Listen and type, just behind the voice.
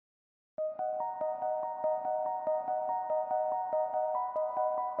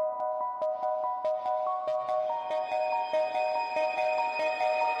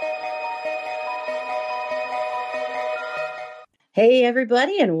Hey,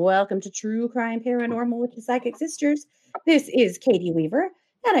 everybody, and welcome to True Crime Paranormal with the Psychic Sisters. This is Katie Weaver,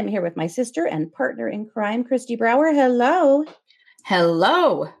 and I'm here with my sister and partner in crime, Christy Brower. Hello.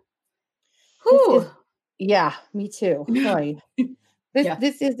 Hello. Yeah, me too. Sorry.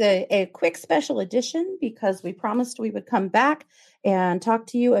 This is a quick special edition because we promised we would come back and talk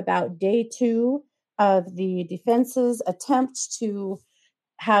to you about day 2 of the defense's attempt to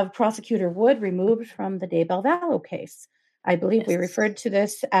have Prosecutor Wood removed from the Daybell Vallow case. I believe we referred to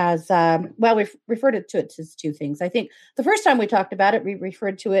this as, we've referred to it as two things. I think the first time we talked about it, we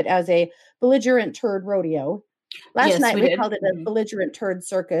referred to it as a belligerent turd rodeo. Last night we called it a belligerent turd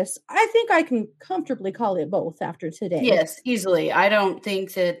circus. I think I can comfortably call it both after today. Yes, easily. I don't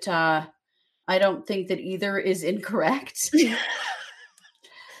think that either is incorrect.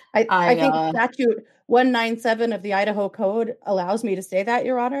 I think statute 197 of the Idaho Code allows me to say that,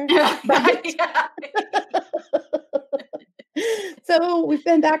 Your Honor. So we've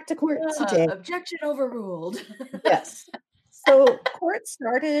been back to court today. Objection overruled. Yes. So court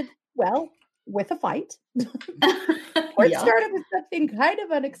started, with a fight. Court started with something kind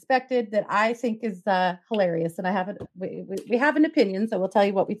of unexpected that I think is hilarious. And we have an opinion, so we'll tell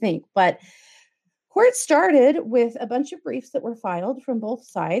you what we think. But court started with a bunch of briefs that were filed from both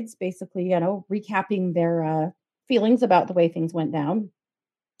sides, basically, recapping their feelings about the way things went down.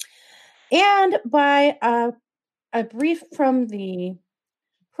 And by a brief from the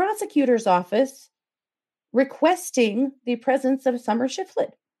prosecutor's office requesting the presence of Summer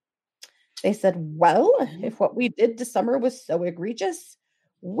Shiflett. They said, if what we did to Summer was so egregious,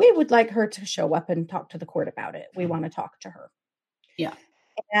 we would like her to show up and talk to the court about it. We want to talk to her. Yeah.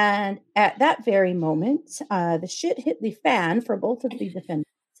 And at that very moment, the shit hit the fan for both of the defendants.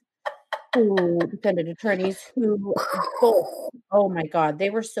 Defendant attorneys who both, oh my God,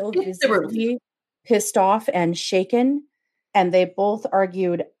 they were so visibly pissed off and shaken. And they both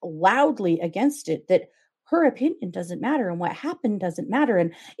argued loudly against it, that her opinion doesn't matter and what happened doesn't matter.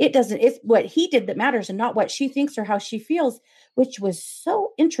 And it's what he did that matters and not what she thinks or how she feels, which was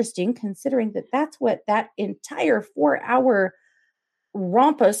so interesting considering that that's what that entire 4-hour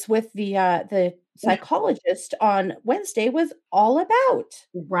rumpus with the psychologist on Wednesday was all about.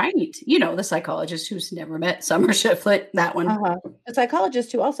 Right. The psychologist who's never met Summer Shiflett, that one. The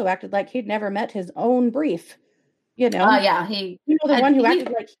psychologist who also acted like he'd never met his own brief. The one who acted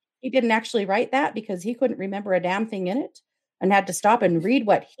like he didn't actually write that because he couldn't remember a damn thing in it and had to stop and read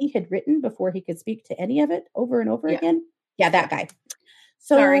what he had written before he could speak to any of it over and over again. Yeah, that guy.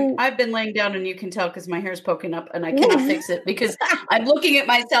 So, sorry, I've been laying down and you can tell because my hair's poking up and I cannot fix it because I'm looking at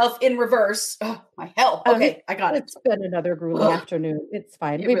myself in reverse. Oh, my hell. Okay, I got it. It's been another grueling afternoon. It's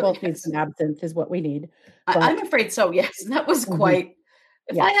fine. We both need some absinthe is what we need. I'm afraid so, yes. That was quite...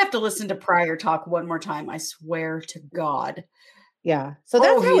 If I have to listen to Pryor talk one more time, I swear to God. Yeah. So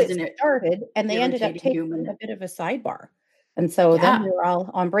that's how it started. And they ended up taking a bit of a sidebar. And so then we were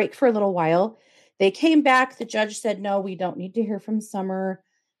all on break for a little while. They came back. The judge said, no, we don't need to hear from Summer.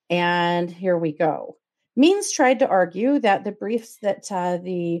 And here we go. Means tried to argue that the briefs that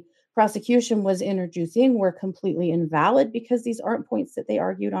the prosecution was introducing were completely invalid because these aren't points that they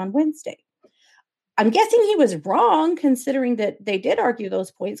argued on Wednesday. I'm guessing he was wrong, considering that they did argue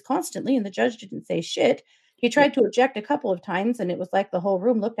those points constantly and the judge didn't say shit. He tried to object a couple of times and it was like the whole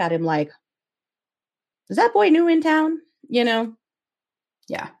room looked at him like, is that boy new in town? Yeah.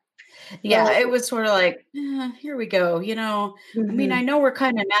 Yeah, it was sort of like, here we go. I mean, I know we're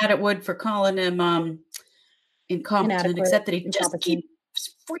kind of mad at Wood for calling him incompetent, except that he just keeps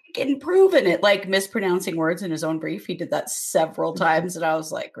freaking proving it, like mispronouncing words in his own brief. He did that several times and I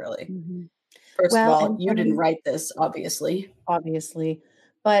was like, really? Mm-hmm. First of all, you didn't write this, obviously.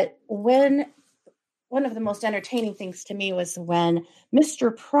 But one of the most entertaining things to me was when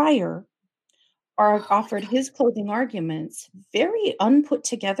Mr. Pryor offered his closing arguments, very unput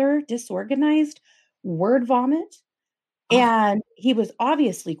together, disorganized, word vomit. And he was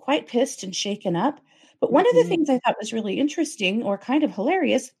obviously quite pissed and shaken up. But one of the things I thought was really interesting or kind of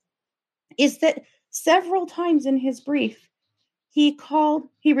hilarious is that several times in his brief, he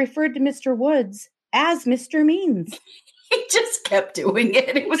referred to Mr. Woods as Mr. Means. He just kept doing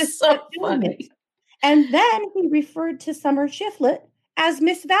it. It was so funny. And then he referred to Summer Shiflett as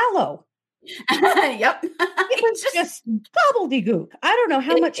Miss Vallow. Yep. It was just gobbledygook. I don't know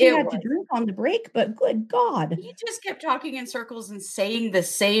how much he had to drink on the break, but good God. He just kept talking in circles and saying the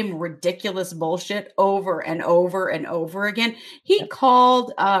same ridiculous bullshit over and over and over again. He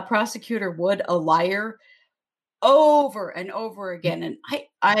called Prosecutor Wood a liar over and over again. And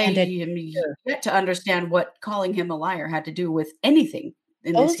I am yet to understand what calling him a liar had to do with anything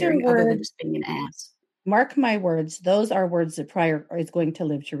in this hearing other than just being an ass. Mark my words, those are words that Pryor is going to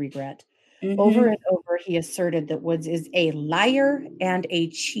live to regret. Mm-hmm. Over and over, he asserted that Woods is a liar and a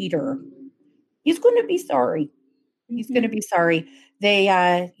cheater. He's going to be sorry. He's going to be sorry.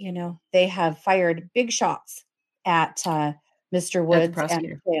 They, they have fired big shots at Mr. Woods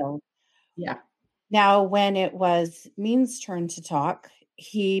and failed. Yeah. Now, when it was Means' turn to talk,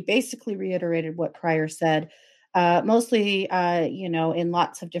 he basically reiterated what Pryor said, mostly, in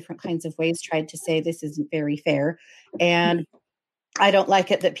lots of different kinds of ways, tried to say this isn't very fair. And I don't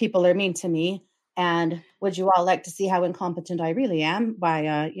like it that people are mean to me. And would you all like to see how incompetent I really am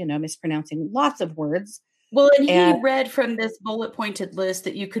by, mispronouncing lots of words? Well, and he read from this bullet-pointed list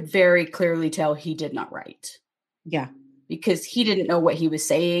that you could very clearly tell he did not write. Yeah. Because he didn't know what he was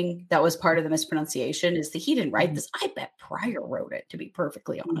saying. That was part of the mispronunciation, is that he didn't write this. I bet Pryor wrote it, to be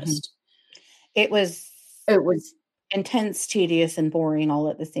perfectly honest. It was intense, tedious, and boring all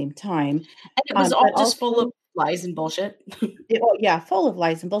at the same time. And it was all just full of lies and bullshit. Full of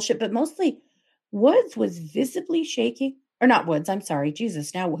lies and bullshit. But mostly Woods was visibly shaking. Or not Woods, I'm sorry.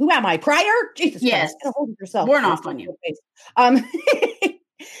 Jesus, now who am I? Pryor? Jesus Yes. Christ. Get a hold of yourself. We're not on you.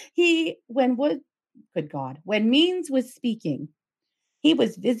 When Means was speaking, he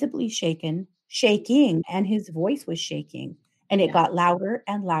was visibly shaking, and his voice was shaking. And it got louder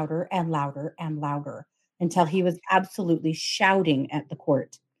and louder and louder and louder until he was absolutely shouting at the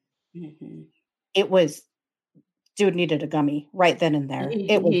court. Mm-hmm. It was, dude needed a gummy right then and there.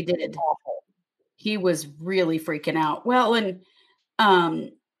 He did. Awful. He was really freaking out. Well, and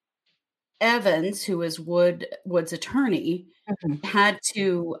Evans, who was Wood's attorney, had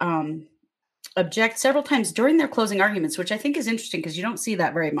to object several times during their closing arguments, which I think is interesting because you don't see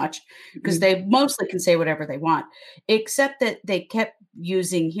that very much, because they mostly can say whatever they want, except that they kept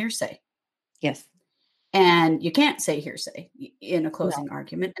using hearsay. Yes. And you can't say hearsay in a closing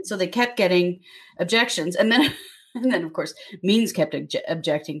argument. And so they kept getting objections. And then, of course, Means kept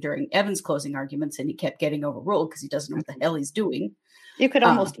objecting during Evans' closing arguments, and he kept getting overruled because he doesn't know what the hell he's doing. You could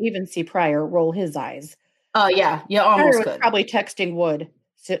almost even see Pryor roll his eyes. Oh, yeah. Yeah, almost Pryor was probably texting Wood,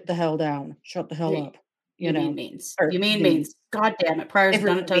 sit the hell down, shut the hell up. You mean Means. God damn it. Pryor's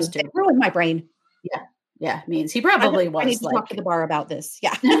done it to us too. It ruined my brain. Yeah, Means. He probably was. I need to talk to the bar about this.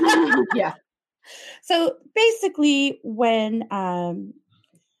 Yeah. Yeah. So basically, when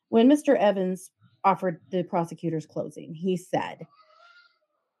Mr. Evans offered the prosecutor's closing, he said,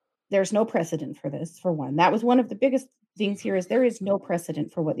 there's no precedent for this, for one. That was one of the biggest things here, is there is no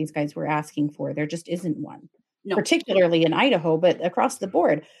precedent for what these guys were asking for. There just isn't one, particularly in Idaho, but across the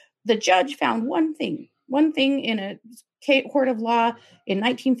board. The judge found one thing in a court of law in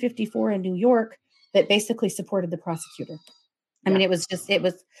 1954 in New York that basically supported the prosecutor. I mean, it was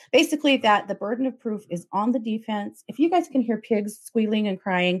basically that the burden of proof is on the defense. If you guys can hear pigs squealing and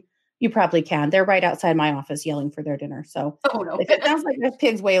crying, you probably can. They're right outside my office yelling for their dinner. So if it sounds like there's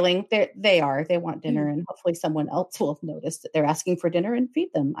pigs wailing, they want dinner, and hopefully someone else will notice that they're asking for dinner and feed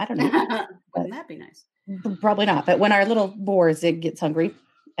them. I don't know. Wouldn't that be nice? Probably not. But when our little boar Zig gets hungry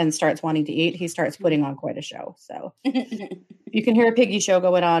and starts wanting to eat, he starts putting on quite a show. So you can hear a piggy show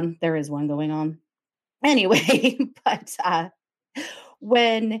going on. There is one going on. Anyway, but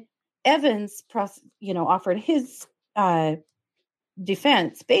when Evans, offered his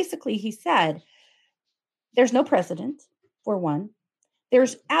defense, basically he said, there's no precedent, for one.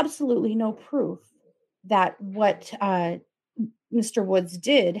 There's absolutely no proof that what Mr. Woods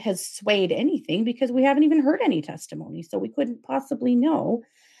did has swayed anything, because we haven't even heard any testimony, so we couldn't possibly know.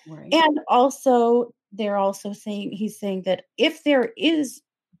 Right. And also, he's saying that if there is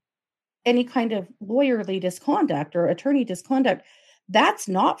any kind of lawyerly misconduct or attorney misconduct, that's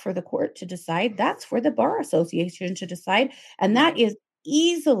not for the court to decide. That's for the Bar Association to decide. And that is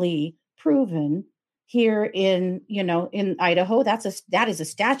easily proven here in Idaho. That is a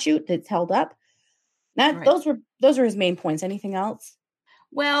statute that's held up. Those are his main points. Anything else?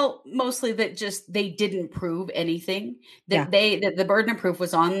 Well, mostly that just they didn't prove anything. That the burden of proof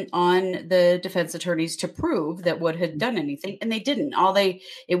was on the defense attorneys to prove that Wood had done anything, and they didn't.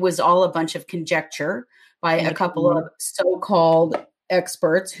 It was all a bunch of conjecture by a couple of so-called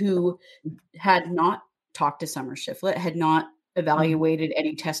experts who had not talked to Summer Shiflett, had not evaluated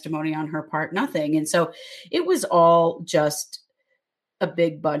any testimony on her part, nothing. And so it was all just a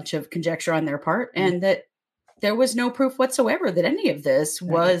big bunch of conjecture on their part, and that there was no proof whatsoever that any of this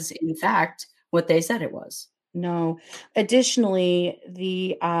was, in fact, what they said it was. No. Additionally,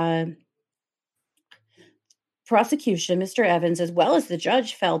 the prosecution, Mr. Evans, as well as the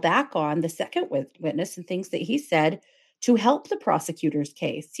judge, fell back on the second witness and things that he said to help the prosecutor's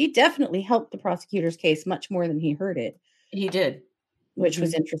case. He definitely helped the prosecutor's case much more than he hurt it. He did. Which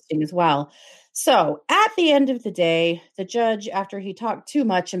was interesting as well. So at the end of the day, the judge, after he talked too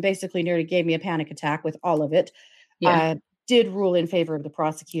much and basically nearly gave me a panic attack with all of it, did rule in favor of the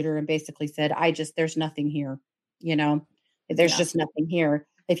prosecutor and basically said, there's nothing here. There's just nothing here.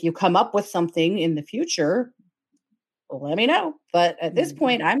 If you come up with something in the future, let me know. But at this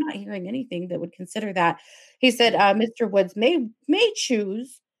point, I'm not hearing anything that would consider that. He said Mr. Woods may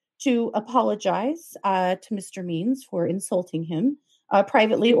choose to apologize to Mr. Means for insulting him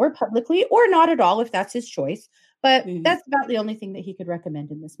privately or publicly, or not at all if that's his choice. But that's about the only thing that he could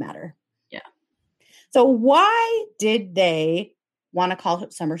recommend in this matter. Yeah. So why did they want to call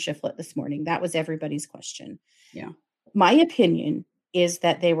Summer Shiflett this morning? That was everybody's question. Yeah. My opinion is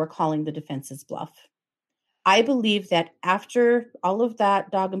that they were calling the defense's bluff. I believe that after all of that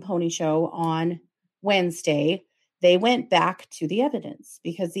dog and pony show on Wednesday, they went back to the evidence,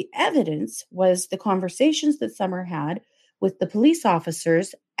 because the evidence was the conversations that Summer had with the police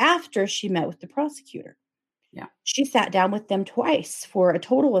officers after she met with the prosecutor. Yeah. She sat down with them twice for a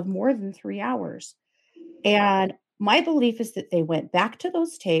total of more than 3 hours. And my belief is that they went back to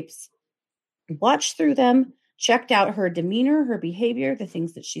those tapes, watched through them, checked out her demeanor, her behavior, the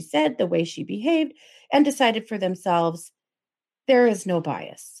things that she said, the way she behaved, and decided for themselves, there is no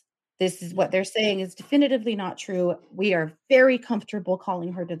bias. This is what they're saying is definitively not true. We are very comfortable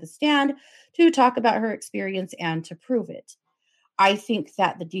calling her to the stand to talk about her experience and to prove it. I think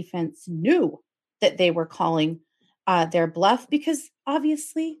that the defense knew that they were calling their bluff, because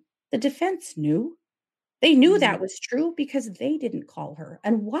obviously the defense knew. They knew that was true because they didn't call her.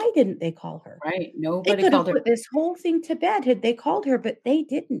 And why didn't they call her? Right. Nobody They could have called her. put this whole thing to bed had they called her, but they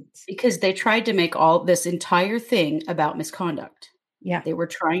didn't. Because they tried to make all this entire thing about misconduct. Yeah. They were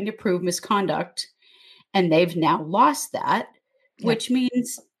trying to prove misconduct, and they've now lost that, which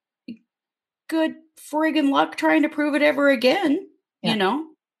means good friggin' luck trying to prove it ever again, you know?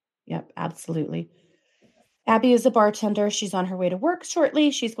 Yep, absolutely. Abby is a bartender. She's on her way to work shortly.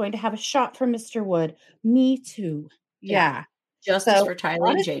 She's going to have a shot from Mr. Wood. Me too. Yeah. Justice for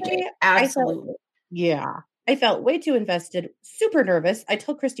Tylee and JJ. Absolutely. I felt way too invested, super nervous. I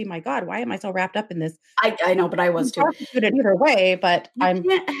told Christy, my God, why am I so wrapped up in this? I know, but I was too. Either way, but I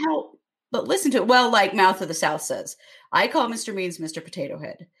can't help but listen to it. Well, like Mouth of the South says, I call Mr. Means Mr. Potato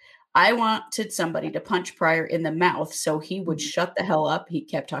Head. I wanted somebody to punch Pryor in the mouth so he would shut the hell up. He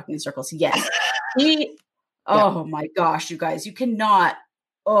kept talking in circles. Yes. Oh my gosh, you guys, you cannot.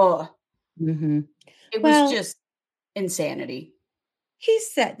 It was just insanity. He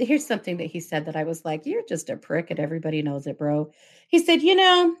said, here's something that he said that I was like, you're just a prick and everybody knows it, bro. He said,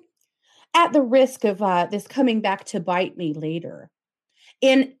 at the risk of this coming back to bite me later,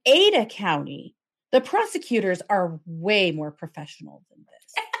 in Ada County, the prosecutors are way more professional than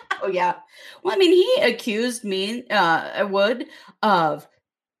this. Oh, yeah. Well, I mean, he accused me, Wood, of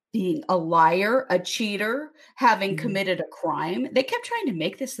being a liar, a cheater, having committed a crime. They kept trying to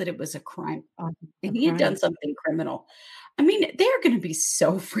make this that it was a crime. He had done something criminal. I mean, they're going to be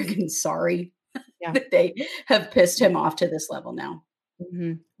so friggin' sorry that they have pissed him off to this level now.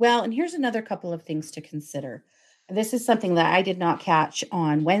 Well, and here's another couple of things to consider. This is something that I did not catch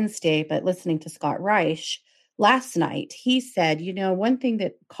on Wednesday, but listening to Scott Reich last night, he said, one thing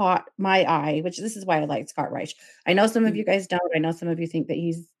that caught my eye, which this is why I like Scott Reich. I know some of you guys don't. I know some of you think that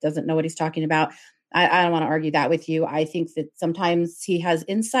he doesn't know what he's talking about. I don't want to argue that with you. I think that sometimes he has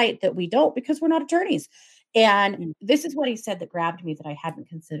insight that we don't because we're not attorneys. And this is what he said that grabbed me that I hadn't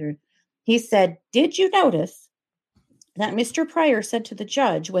considered. He said, did you notice that Mr. Pryor said to the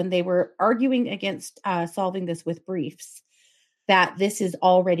judge when they were arguing against solving this with briefs, that this is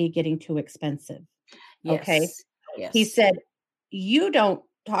already getting too expensive? Yes. Okay. Yes. He said, you don't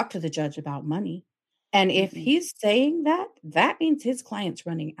talk to the judge about money. And if he's saying that, that means his client's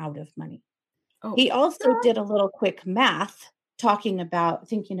running out of money. He also did a little quick math thinking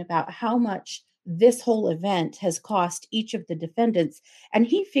about how much this whole event has cost each of the defendants. And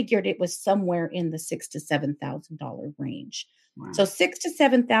he figured it was somewhere in the $6,000 to $7,000 range. Wow. So $6,000 to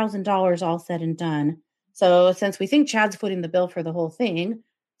 $7,000 all said and done. So since we think Chad's footing the bill for the whole thing,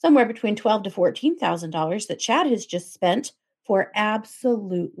 somewhere between $12,000 to $14,000 that Chad has just spent for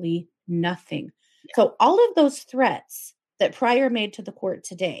absolutely nothing. Yeah. So all of those threats that Pryor made to the court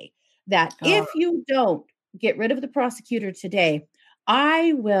today, that if you don't get rid of the prosecutor today,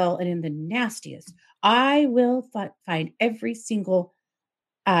 I will, and in the nastiest, I will find every single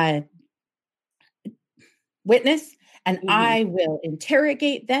witness, and I will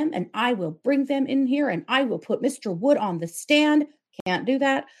interrogate them, and I will bring them in here, and I will put Mr. Wood on the stand. Can't do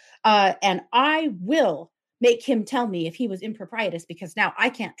that. And I will make him tell me if he was improprietous, because now I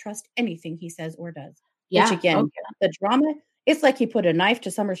can't trust anything he says or does. Yeah. Which again, the drama It's like he put a knife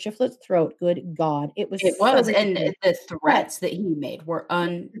to Summer Shiflet's throat. Good God. It was and the threats that he made were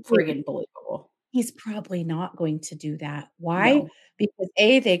unfriggin' believable. He's probably not going to do that. Why? No. Because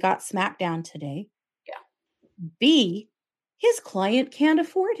A, they got smacked down today. Yeah. B, his client can't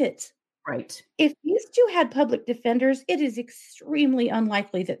afford it. Right. If these two had public defenders, it is extremely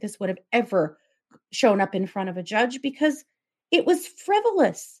unlikely that this would have ever shown up in front of a judge because it was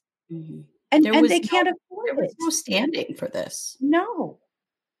frivolous. Mm-hmm. And they can't afford it. There was no standing for this. No.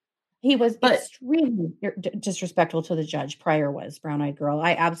 He was extremely disrespectful to the judge. Pryor was, Brown-Eyed Girl.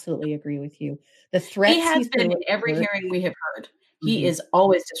 I absolutely agree with you. The threats he has been in every hearing we have heard. He is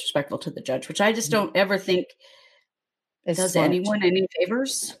always disrespectful to the judge, which I just don't ever think does anyone any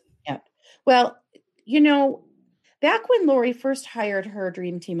favors. Yeah. Well, back when Lori first hired her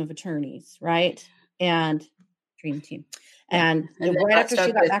dream team of attorneys, right? And dream team. And right after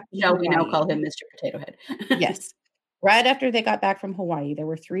she got back from Hawaii, we now call him Mr. Potato Head. Yes. Right after they got back from Hawaii, there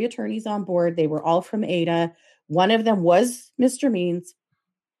were 3 attorneys on board. They were all from Ada. One of them was Mr. Means.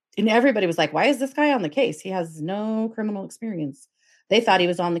 And everybody was like, why is this guy on the case? He has no criminal experience. They thought he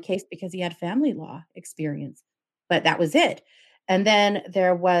was on the case because he had family law experience. But that was it. And then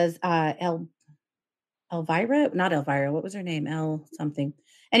there was Elvira, not Elvira. What was her name? El something.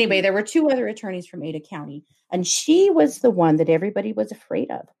 Anyway, there were 2 other attorneys from Ada County. And she was the one that everybody was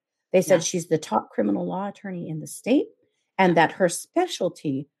afraid of. They said she's the top criminal law attorney in the state and that her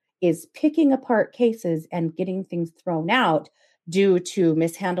specialty is picking apart cases and getting things thrown out due to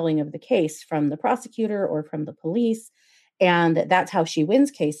mishandling of the case from the prosecutor or from the police. And that's how she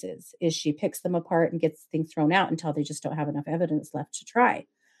wins cases, is she picks them apart and gets things thrown out until they just don't have enough evidence left to try.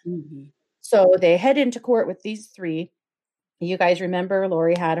 Mm-hmm. So they head into court with these 3. You guys remember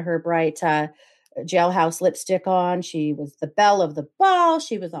Lori had her bright jailhouse lipstick on. She was the belle of the ball.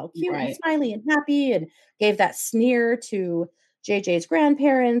 She was all cute and smiley and happy and gave that sneer to JJ's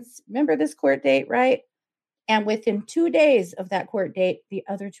grandparents. Remember this court date, right? And within 2 days of that court date, the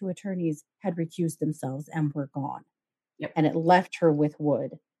other 2 attorneys had recused themselves and were gone. Yep. And it left her with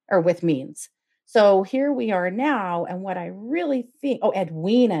with Means. So here we are now. And what I really think,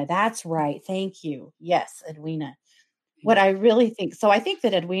 Edwina, that's right. Thank you. Yes, Edwina. What I really think, so I think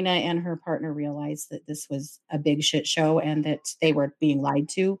that Edwina and her partner realized that this was a big shit show and that they were being lied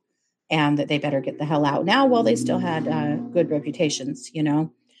to and that they better get the hell out now while they still had good reputations,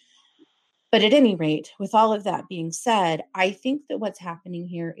 But at any rate, with all of that being said, I think that what's happening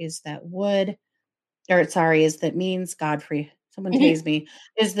here is that Means, Godfrey, someone tase me,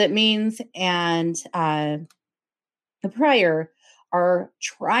 is that Means and the Pryor are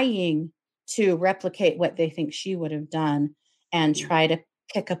trying to replicate what they think she would have done and try to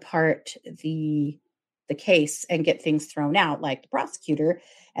pick apart the case and get things thrown out like the prosecutor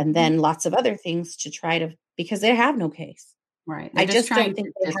and then lots of other things to try to, because they have no case. Right. I just don't think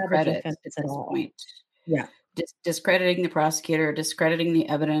they have a defense at all. Point. Yeah. Discrediting the prosecutor, discrediting the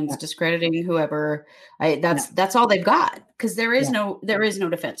evidence, discrediting whoever. That's all they've got, because there is no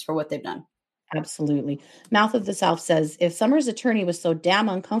defense for what they've done. Absolutely. Mouth of the South says, if Summers' attorney was so damn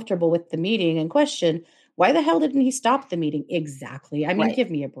uncomfortable with the meeting in question, why the hell didn't he stop the meeting? Exactly. I mean, give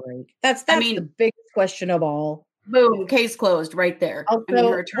me a break. That's the biggest question of all. Boom, case closed right there. Also,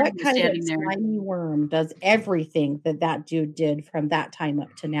 her attorney was standing there. What kind of slimy worm does everything that dude did from that time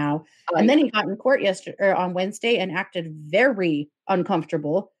up to now? And then he got in court on Wednesday and acted very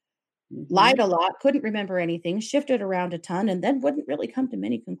uncomfortable. Lied a lot, couldn't remember anything, shifted around a ton, and then wouldn't really come to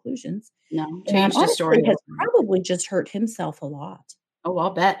many conclusions. No, changed the story. Has probably just hurt himself a lot. Oh,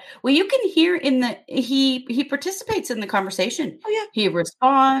 I'll bet. Well, you can hear he participates in the conversation. Oh, yeah. He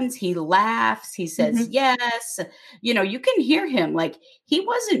responds, he laughs, he says yes. You can hear him. Like, he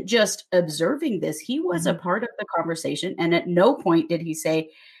wasn't just observing this, he was a part of the conversation. And at no point did he say,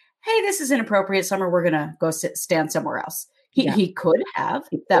 hey, this is inappropriate, Summer, we're going to go stand somewhere else. He could have.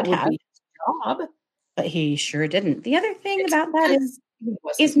 That would be his job. But he sure didn't. The other thing about that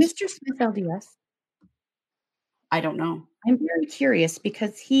is Mr. Smith LDS? I don't know. I'm very curious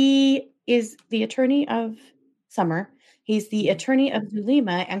because he is the attorney of Summer. He's the attorney of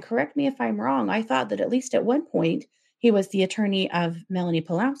Zulema. And correct me if I'm wrong, I thought that at least at one point he was the attorney of Melanie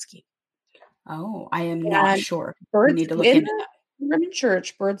Pulowski. Oh, I am not sure. We need to look into that. Mormon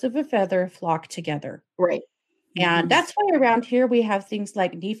church, birds of a feather flock together. Right. And that's why around here we have things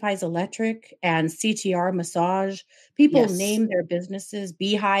like Nephi's Electric and CTR Massage. People name their businesses,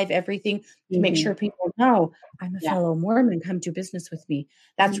 Beehive, everything to make sure people know I'm a fellow Mormon. Come do business with me.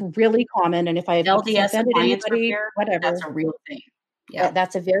 That's really common. And if I've offended anybody, whatever, that's a real thing. Yeah,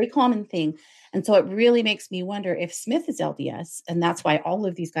 that's a very common thing. And so it really makes me wonder if Smith is LDS, and that's why all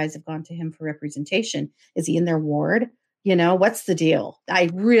of these guys have gone to him for representation. Is he in their ward? What's the deal? I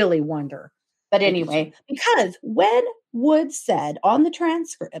really wonder. But anyway, because when Wood said on the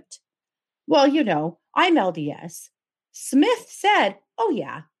transcript, well, I'm LDS, Smith said, oh,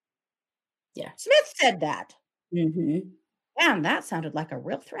 yeah. Yeah. Smith said that. Mm-hmm. And that sounded like a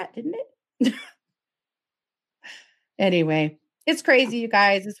real threat, didn't it? Anyway, it's crazy, you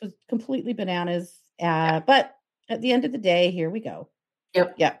guys. This was completely bananas. But at the end of the day, here we go.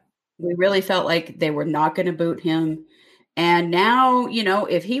 Yep. We really felt like they were not going to boot him. And now,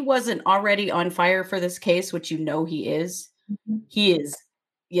 if he wasn't already on fire for this case, which he is, he is,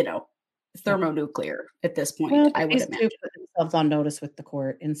 thermonuclear at this point, well, I would these imagine. two put themselves on notice with the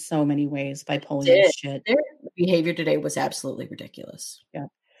court in so many ways by pulling this shit. Their behavior today was absolutely ridiculous. Yeah.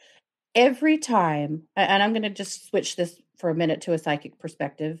 Every time, and I'm going to just switch this for a minute to a psychic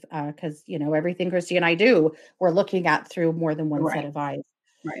perspective, because, everything Christy and I do, we're looking at through more than one set of eyes.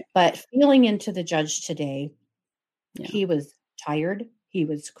 Right. But feeling into the judge today, he was tired. He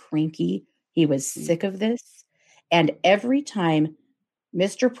was cranky. He was sick of this. And every time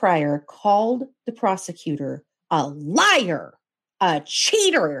Mr. Pryor called the prosecutor a liar, a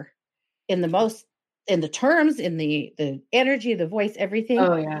cheater, in the terms, in the energy, the voice, everything.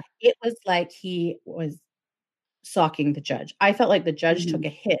 Oh, yeah. It was like he was socking the judge. I felt like the judge took a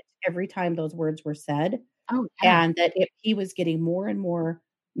hit every time those words were said. Oh, yeah. And that he was getting more and more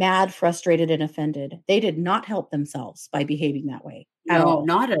mad, frustrated, and offended. They did not help themselves by behaving that way at all.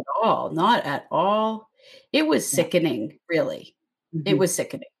 Not at all. Not at all. It was sickening, really. Mm-hmm. It was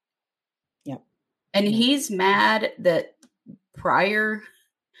sickening. Yep. And he's mad that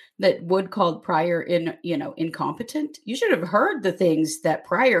Wood called Pryor incompetent. You should have heard the things that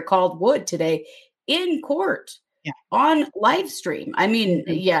Pryor called Wood today in court on live stream. I mean,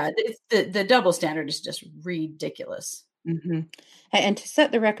 the double standard is just ridiculous. Mm-hmm. And to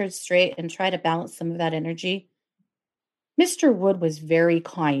set the record straight and try to balance some of that energy, Mr. Wood was very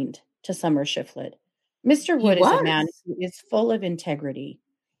kind to Summer Shiflett. Mr. Wood is a man who is full of integrity.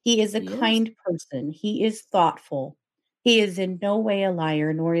 He is a kind person. He is thoughtful. He is in no way a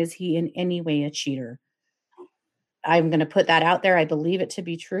liar, nor is he in any way a cheater. I'm going to put that out there. I believe it to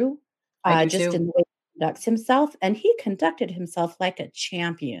be true. Just in the way he conducts himself. And he conducted himself like a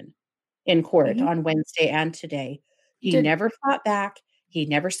champion in court on Wednesday and today. He never fought back. He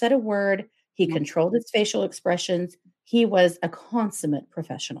never said a word. He controlled his facial expressions. He was a consummate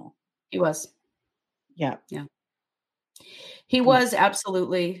professional. He was. Yeah. Yeah. He was,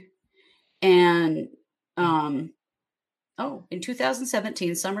 absolutely. And in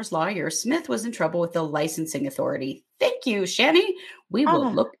 2017, Summers lawyer Smith was in trouble with the licensing authority. Thank you, Shani. We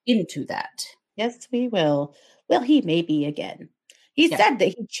will look into that. Yes, we will. Well, he may be again. He said that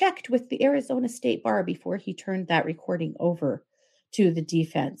he checked with the Arizona State Bar before he turned that recording over to the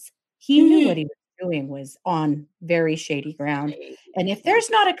defense. He knew what he was doing was on very shady ground. And if there's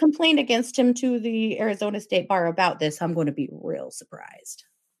not a complaint against him to the Arizona State Bar about this, I'm going to be real surprised.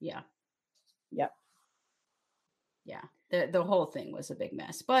 Yeah. Yep. Yeah. The whole thing was a big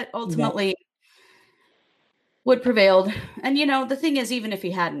mess. But ultimately, Wood prevailed. And, the thing is, even if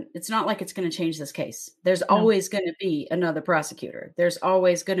he hadn't, it's not like it's going to change this case. There's always going to be another prosecutor. There's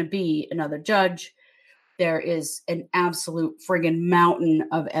always going to be another judge. There is an absolute friggin' mountain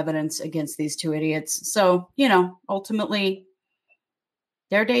of evidence against these two idiots. So, ultimately,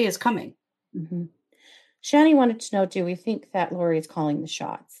 their day is coming. Mm-hmm. Shani wanted to know, do we think that Lori is calling the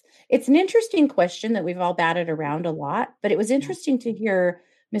shots? It's an interesting question that we've all batted around a lot, but it was interesting to hear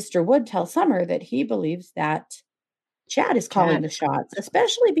Mr. Wood tell Summer that he believes that Chad is calling the shots,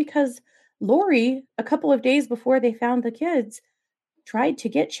 especially because Lori, a couple of days before they found the kids, tried to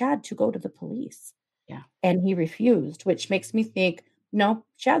get Chad to go to the police. Yeah. And he refused, which makes me think, no,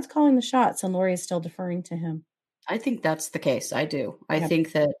 Chad's calling the shots and Lori is still deferring to him. I think that's the case. I do. I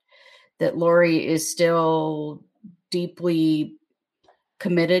think that Lori is still deeply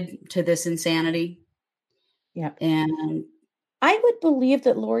committed to this insanity. Yeah. And I would believe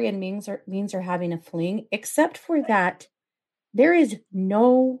that Lori and Means are having a fling, except for that there is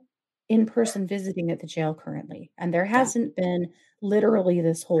no in-person visiting at the jail currently. And there hasn't been literally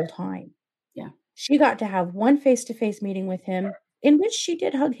this whole time. Yeah. She got to have one face-to-face meeting with him in which she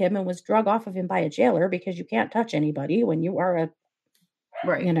did hug him and was drug off of him by a jailer because you can't touch anybody when you are a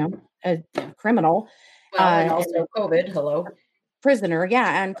criminal. Well, and also COVID. Hello. Prisoner.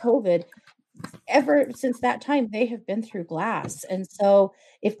 Yeah. And COVID. Ever since that time, they have been through glass. And so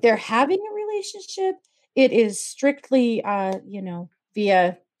if they're having a relationship, it is strictly,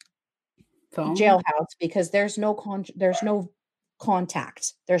 via phone, jailhouse, because there's no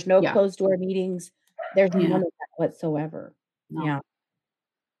contact. There's no closed door meetings. There's none of that whatsoever. No. Yeah.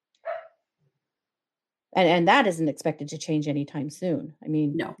 And that isn't expected to change anytime soon. I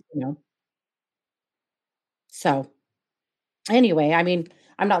mean, No. So anyway, I mean,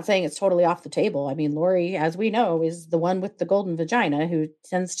 I'm not saying it's totally off the table. I mean, Lori, as we know, is the one with the golden vagina who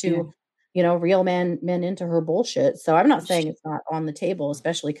tends to, reel men into her bullshit. So I'm not saying it's not on the table,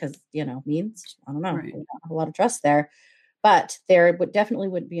 especially because, means, I don't know, Right. we don't have a lot of trust there. But there definitely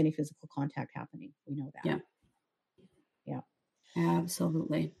wouldn't be any physical contact happening. We know that. Yeah. Yeah.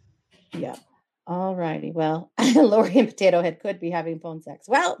 Absolutely. Yeah. All righty. Well, Lori and Potato Head could be having phone sex.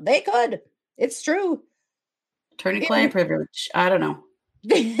 Well, they could. It's true. Attorney-client privilege. I don't know.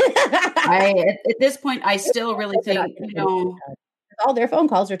 At this point, I still really think, all their phone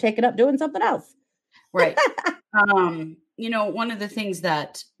calls are taken up doing something else. Right. One of the things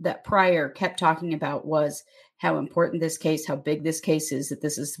that Pryor kept talking about was how important this case, how big this case is, that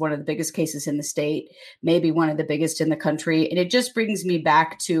this is one of the biggest cases in the state, maybe one of the biggest in the country. And it just brings me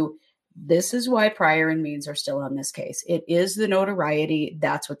back to, this is why Pryor and Means are still on this case. It is the notoriety.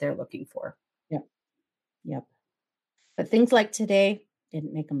 That's what they're looking for. Yep. Yep. But things like today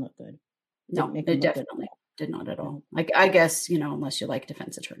didn't make them look good. No, it definitely did not at all. Like, I guess, unless you like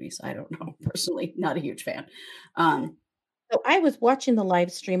defense attorneys, I don't know. Personally, not a huge fan. So I was watching the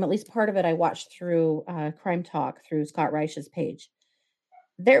live stream, at least part of it I watched through Crime Talk through Scott Reich's page.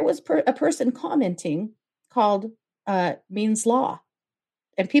 There was a person commenting called Means Law.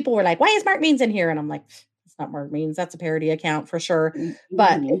 And people were like, why is Mark Means in here? And I'm like, it's not Mark Means. That's a parody account for sure. Mm-hmm.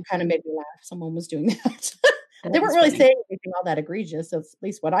 But it kind of made me laugh. Someone was doing that. They weren't really saying anything all that egregious. That's at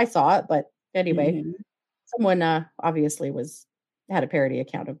least what I saw it. But anyway, someone obviously had a parody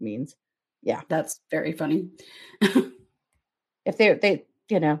account of Means. Yeah. That's very funny. If they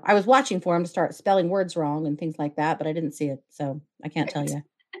I was watching for him to start spelling words wrong and things like that, but I didn't see it. So I can't tell you.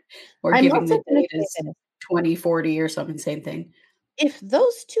 Or giving the date as 2040 or something, same thing. If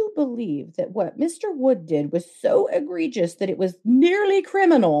those two believe that what Mr. Wood did was so egregious that it was nearly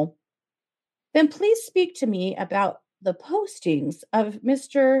criminal, then please speak to me about the postings of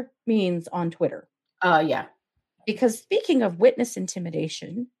Mr. Means on Twitter. Yeah. Because speaking of witness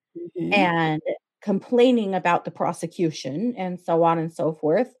intimidation and complaining about the prosecution and so on and so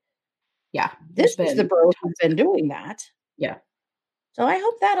forth. Yeah. This is the bro who's been doing that. Yeah. So I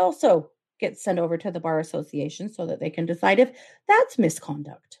hope that also gets sent over to the Bar Association so that they can decide if that's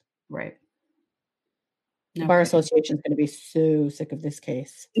misconduct. Right. The Bar Association is going to be so sick of this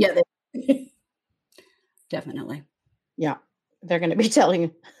case. Yeah. Definitely. Yeah. They're going to be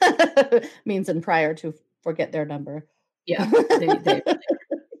telling Means and Pryor to forget their number. Yeah.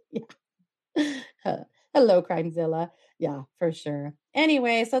 Hello, Crimezilla. Yeah, for sure.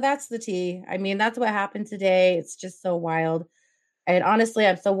 Anyway, so that's the tea. I mean, that's what happened today. It's just so wild. And honestly,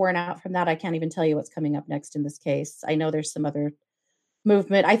 I'm so worn out from that. I can't even tell you what's coming up next in this case. I know there's some other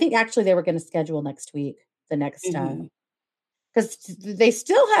movement. I think actually they were going to schedule next week, the next, because they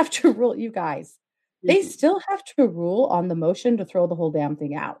still have to rule, you guys. They still have to rule on the motion to throw the whole damn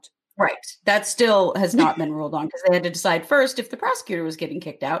thing out. Right. That still has not been ruled on because they had to decide first if the prosecutor was getting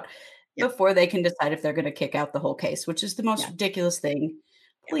kicked out before they can decide if they're going to kick out the whole case, which is the most ridiculous thing.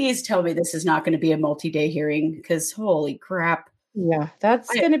 Please tell me this is not going to be a multi-day hearing because holy crap. Yeah,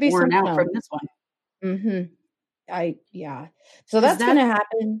 that's going to be worn out from this one. So that's going to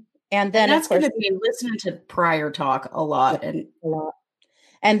happen. And then that's going to be listening to Pryor talk a lot. And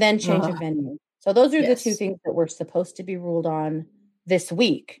then change of venue. So those are the two things that were supposed to be ruled on this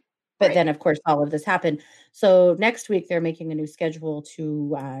week. But then, of course, all of this happened. So next week, they're making a new schedule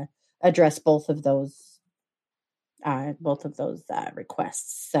to address both of those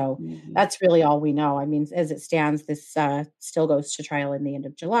requests. So that's really all we know. I mean, as it stands, this still goes to trial in the end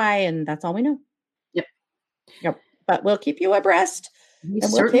of July, and that's all we know. Yep. But we'll keep you abreast. And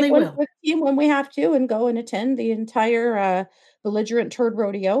we'll take one with you when we have to and go and attend the entire belligerent turd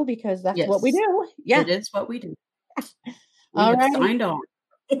rodeo because that's what we do. Yeah. It is what we do. All right. Signed on.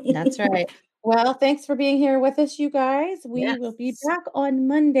 That's right. Well, thanks for being here with us, you guys. We will be back on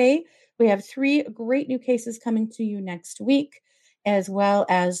Monday. We have 3 great new cases coming to you next week, as well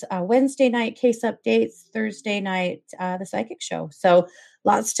as Wednesday night case updates, Thursday night, the psychic show. So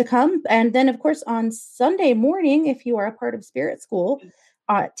lots to come. And then, of course, on Sunday morning, if you are a part of Spirit School,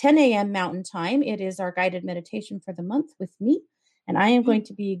 10 a.m. Mountain Time, it is our guided meditation for the month with me. And I am going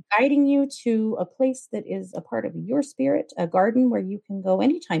to be guiding you to a place that is a part of your spirit, a garden where you can go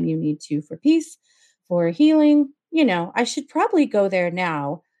anytime you need to for peace, for healing. I should probably go there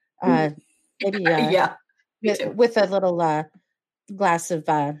now. Maybe with a little glass of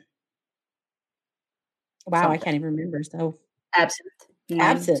I can't even remember. So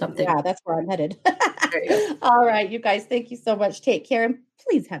absinthe. Something. Yeah, that's where I'm headed. All right, you guys, thank you so much. Take care.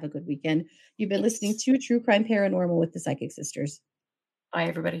 please have a good weekend. You've been listening to True Crime Paranormal with the Psychic Sisters. Bye,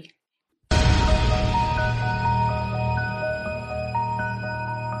 everybody.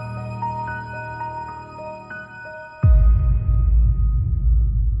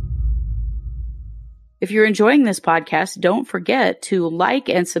 If you're enjoying this podcast, don't forget to like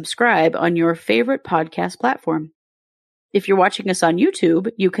and subscribe on your favorite podcast platform. If you're watching us on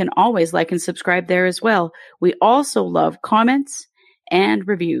YouTube, you can always like and subscribe there as well. We also love comments and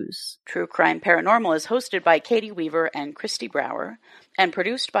reviews. True Crime Paranormal is hosted by Katie Weaver and Christy Brower and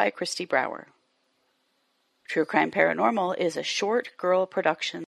produced by Christy Brower. True Crime Paranormal is a Short Girl production.